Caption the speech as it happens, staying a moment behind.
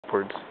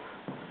upwards.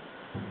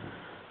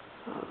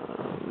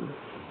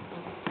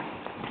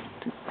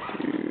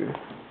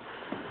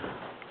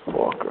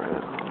 Walk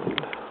around.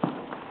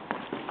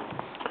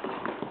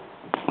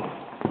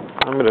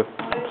 I'm gonna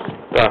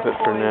stop it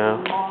for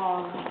now.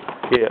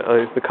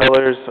 Yeah, the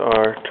colors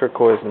are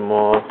turquoise and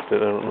mauve. I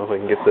don't know if I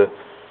can get the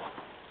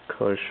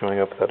colors showing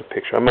up without a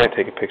picture. I might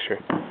take a picture.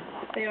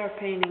 They are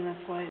painting this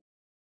white.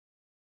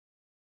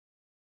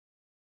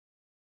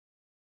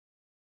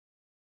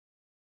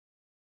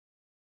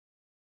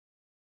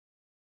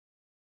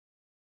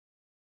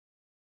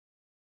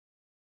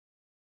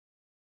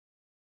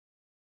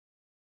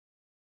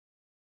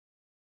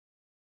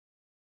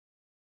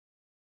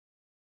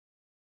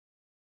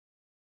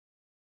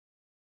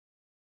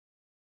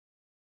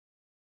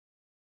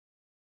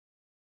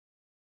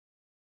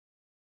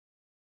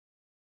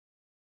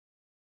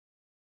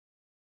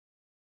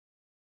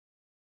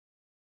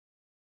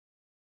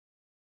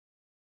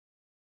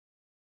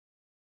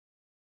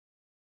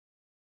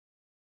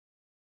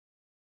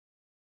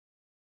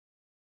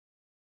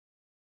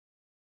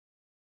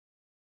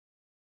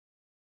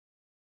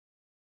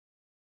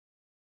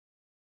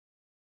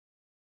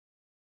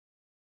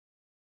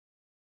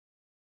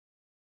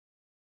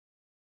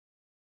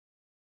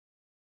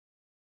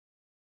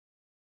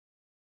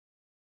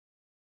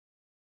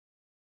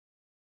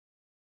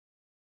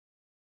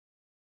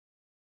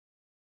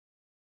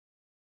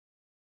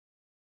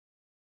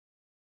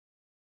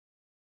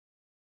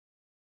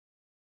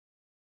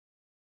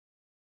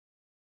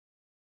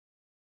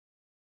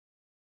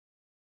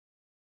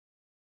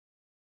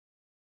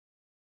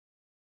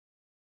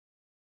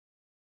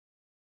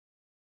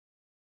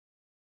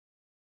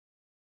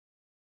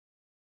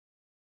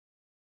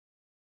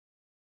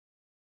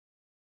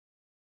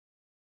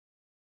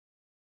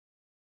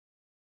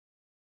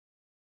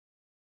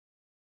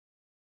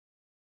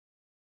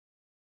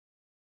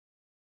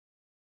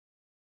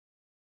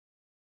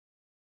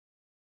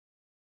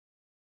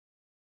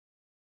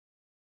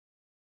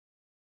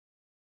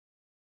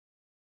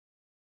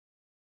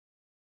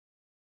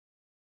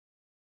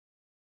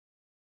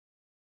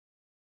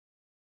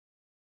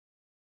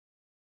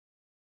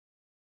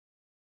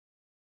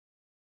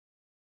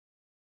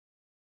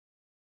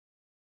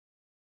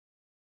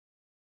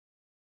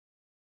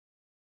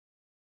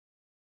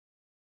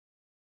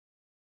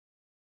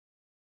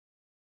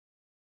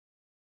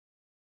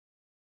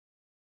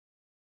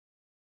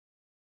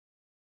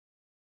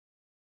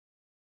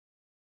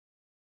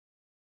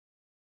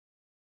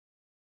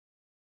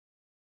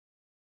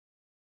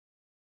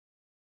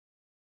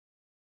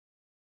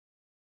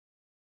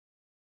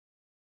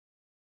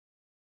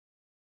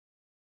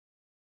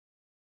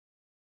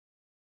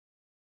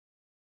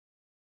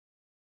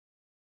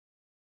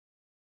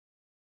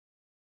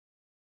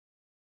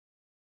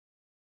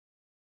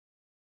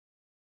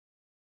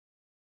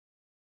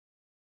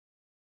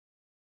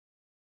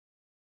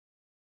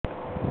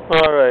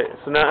 Alright,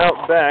 so now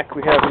out back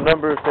we have a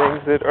number of things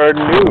that are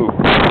new.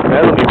 I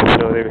don't even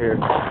know they were here.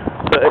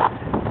 But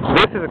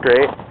this is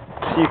great.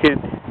 So we could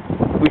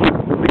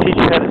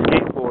teach you how to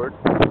skateboard,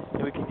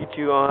 and we can get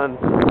you on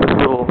this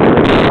little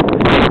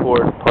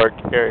skateboard park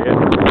area.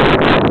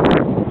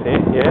 See?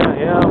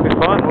 Yeah, it'll be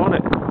fun, won't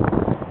it?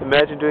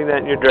 Imagine doing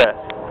that in your dress.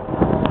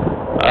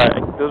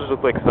 Alright, those look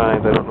like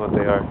signs, I don't know what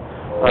they are.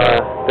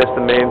 That's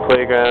the main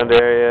playground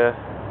area.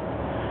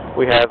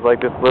 We have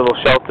like this little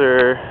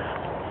shelter.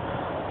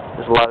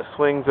 There's a lot of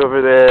swings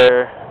over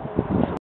there.